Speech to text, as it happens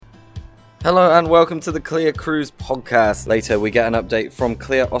Hello and welcome to the Clear Cruise podcast. Later we get an update from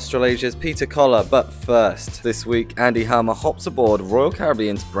Clear Australasia's Peter Collar, but first, this week Andy Harmer hops aboard Royal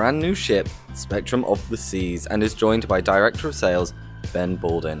Caribbean's brand new ship, Spectrum of the Seas, and is joined by Director of Sales, Ben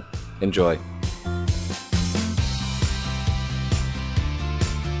Baldwin. Enjoy.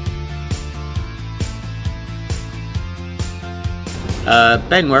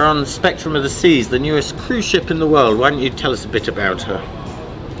 Ben, we're on Spectrum of the Seas, the newest cruise ship in the world. Why don't you tell us a bit about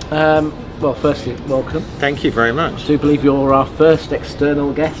her? Well, firstly, welcome. Thank you very much. I do believe you're our first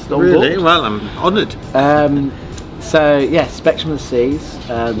external guest on Really? board. Well, I'm honoured. So, yes, Spectrum of the Seas,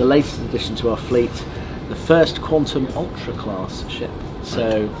 the latest addition to our fleet, the first Quantum Ultra class ship.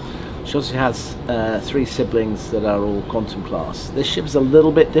 So, she obviously has three siblings that are all Quantum class. This ship is a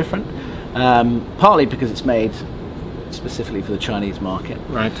little bit different, partly because it's made specifically for the Chinese market.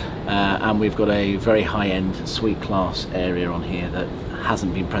 Right. And we've got a very high-end suite class area on here that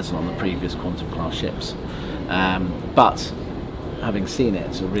hasn't been present on the previous Quantum class ships, but having seen it,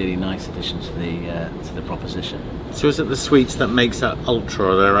 it's a really nice addition to the proposition. So is it the suites that makes that Ultra,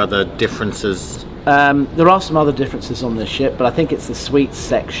 or are there other differences? There are some other differences on this ship, but I think it's the suite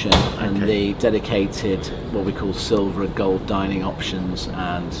section and the dedicated, what we call silver and gold dining options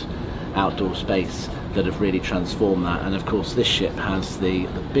and outdoor space that have really transformed that. And of course this ship has the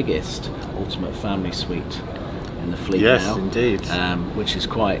biggest ultimate family suite in the fleet now. Yes, indeed. Which is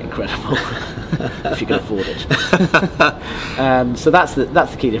quite incredible if you can afford it. So that's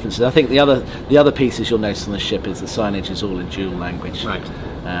the key difference. I think the other pieces you'll notice on the ship is the signage is all in dual language. Right.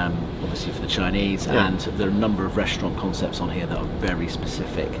 Obviously for the Chinese, and there are a number of restaurant concepts on here that are very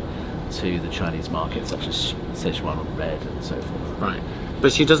specific to the Chinese market, such as Szechuan Red and so forth. Right.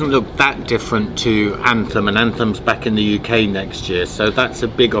 But she doesn't look that different to Anthem, and Anthem's back in the UK next year, so that's a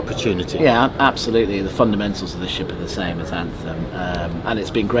big opportunity. Yeah, absolutely. The fundamentals of the ship are the same as Anthem, and it's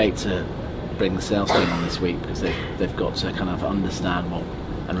been great to bring the sales team on this week because they've got to kind of understand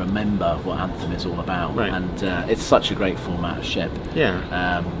and remember what Anthem is all about. Right. And it's such a great format of ship.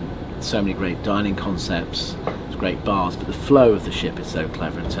 Yeah. So many great dining concepts, great bars, but the flow of the ship is so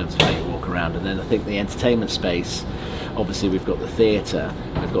clever in terms of how you walk around. And then I think the entertainment space, obviously we've got the theatre,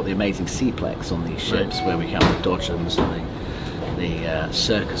 we've got the amazing Seaplex on these ships, where we have the Dodgems and the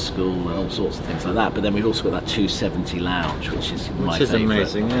circus school and all sorts of things like that. But then we've also got that 270 lounge, which is my favourite.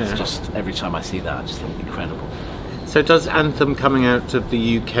 Amazing, yeah. It's just, every time I see that, I just think incredible. So does Anthem coming out of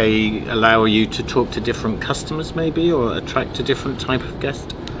the UK allow you to talk to different customers maybe, or attract a different type of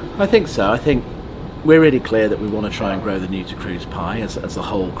guest? I think so. I think we're really clear that we want to try and grow the new to cruise pie, as the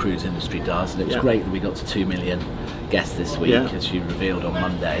whole cruise industry does, and it was great that we got to 2 million guests this week, as you revealed on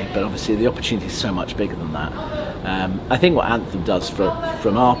Monday, but obviously the opportunity is so much bigger than that. I think what Anthem does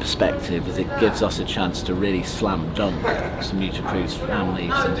from our perspective is it gives us a chance to really slam dunk some new to cruise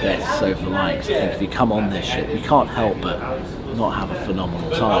families and guests over the line. I think if you come on this ship, you can't help but not have a phenomenal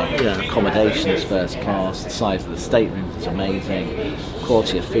time. Accommodation is first class, the size of the staterooms is amazing,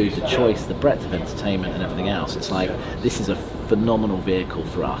 quality of food, the choice, the breadth of entertainment and everything else. It's like, this is a phenomenal vehicle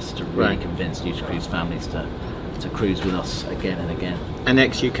for us to really convince new to cruise families to cruise with us again and again. And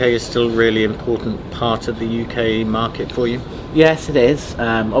ex-UK is still a really important part of the UK market for you? Yes, it is.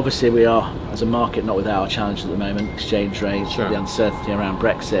 Obviously we are, as a market, not without our challenges at the moment, exchange rate, the uncertainty around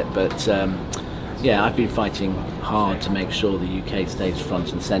Brexit, but I've been fighting hard to make sure the UK stays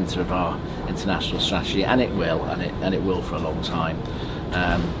front and centre of our international strategy, and it will, and it will for a long time.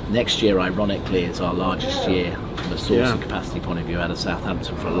 Next year, ironically, is our largest year from a sourcing capacity point of view out of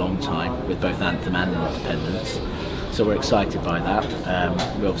Southampton for a long time, with both Anthem and Independence. So we're excited by that.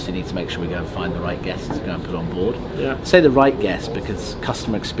 We obviously need to make sure we go and find the right guests to go and put on board. I say the right guests because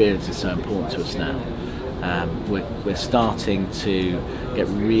customer experience is so important to us now. We're starting to get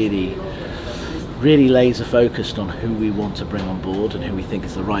really laser focused on who we want to bring on board and who we think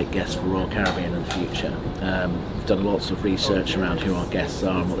is the right guest for Royal Caribbean in the future. We've done lots of research around who our guests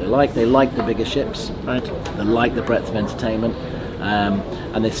are and what they like. They like the bigger ships, they like the breadth of entertainment,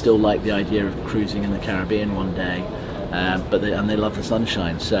 and they still like the idea of cruising in the Caribbean one day, and they love the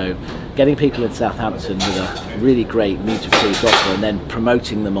sunshine. So getting people in Southampton with a really great new to cruise offer and then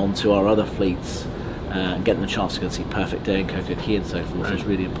promoting them onto our other fleets and getting the chance to go and see Perfect Day and Coco Key and so forth is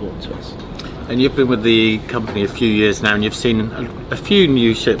really important to us. And you've been with the company a few years now, and you've seen a few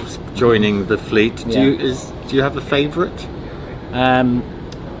new ships joining the fleet. Do you have a favourite?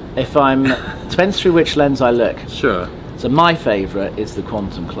 Depends through which lens I look. Sure. So my favourite is the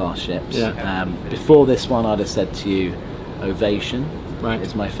Quantum class ships. Before this one, I'd have said to you, Ovation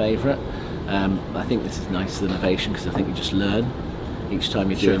is my favourite. I think this is nicer than Ovation because I think you just learn each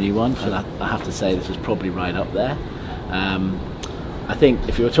time you do a new one, and I have to say this is probably right up there. I think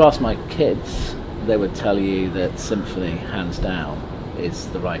if you were to ask my kids, they would tell you that Symphony, hands down, is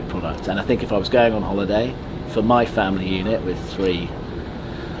the right product. And I think if I was going on holiday for my family unit with 3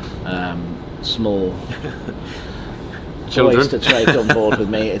 small boys to trade on board with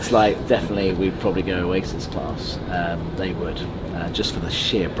me, it's like definitely we'd probably go Oasis class. They would, just for the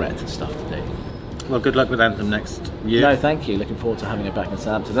sheer breadth of stuff to do. Well, good luck with Anthem next year. No, thank you. Looking forward to having it back in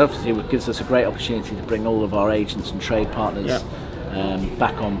Southampton. Obviously, it gives us a great opportunity to bring all of our agents and trade partners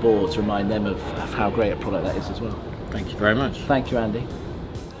back on board to remind them of how great a product that is as well. Thank you very much. Thank you, Andy.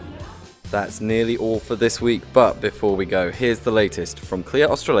 That's nearly all for this week, but before we go, here's the latest from Clear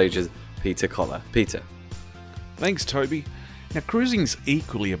Australasia's Peter Collar. Peter. Thanks, Toby. Now, cruising's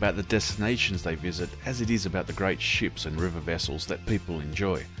equally about the destinations they visit as it is about the great ships and river vessels that people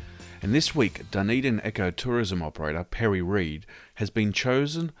enjoy. And this week, Dunedin ecotourism operator Perry Reid has been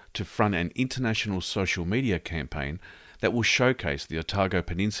chosen to front an international social media campaign that will showcase the Otago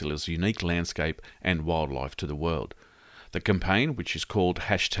Peninsula's unique landscape and wildlife to the world. The campaign, which is called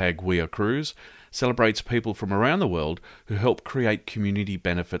 #WeAreCruise, celebrates people from around the world who help create community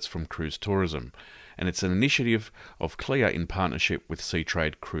benefits from cruise tourism, and it's an initiative of Clear in partnership with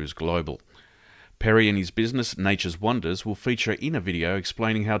Seatrade Cruise Global. Perry and his business, Nature's Wonders, will feature in a video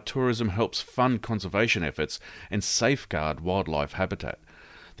explaining how tourism helps fund conservation efforts and safeguard wildlife habitat.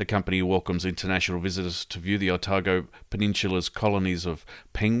 The company welcomes international visitors to view the Otago Peninsula's colonies of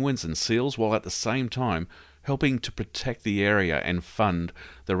penguins and seals, while at the same time helping to protect the area and fund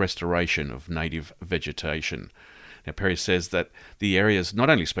the restoration of native vegetation. Now, Perry says that the area is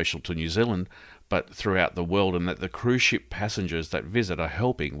not only special to New Zealand, but throughout the world, and that the cruise ship passengers that visit are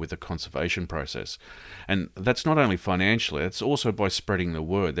helping with the conservation process. And that's not only financially, it's also by spreading the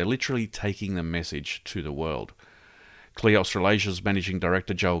word. They're literally taking the message to the world. Clear Australasia's Managing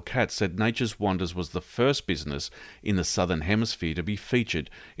Director Joel Katz said Nature's Wonders was the first business in the Southern Hemisphere to be featured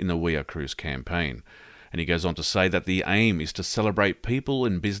in the We Are Cruise campaign. And he goes on to say that the aim is to celebrate people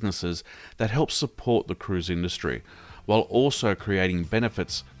and businesses that help support the cruise industry, while also creating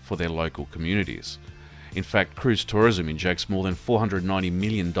benefits for their local communities. In fact, cruise tourism injects more than $490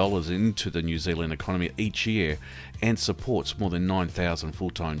 million into the New Zealand economy each year and supports more than 9,000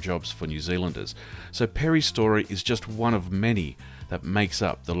 full-time jobs for New Zealanders. So Perry's story is just one of many that makes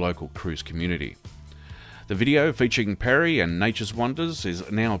up the local cruise community. The video featuring Perry and Nature's Wonders is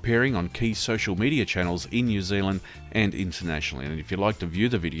now appearing on key social media channels in New Zealand and internationally. And if you'd like to view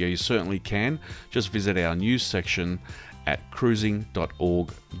the video, you certainly can. Just visit our news section at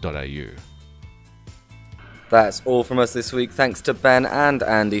cruising.org.au. That's all from us this week. Thanks to Ben and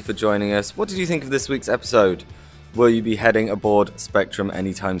Andy for joining us. What did you think of this week's episode? Will you be heading aboard Spectrum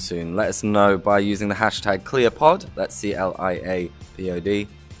anytime soon? Let us know by using the hashtag ClearPod, that's CLIAPOD,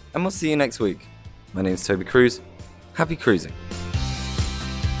 and we'll see you next week. My name's Toby Cruz. Happy cruising.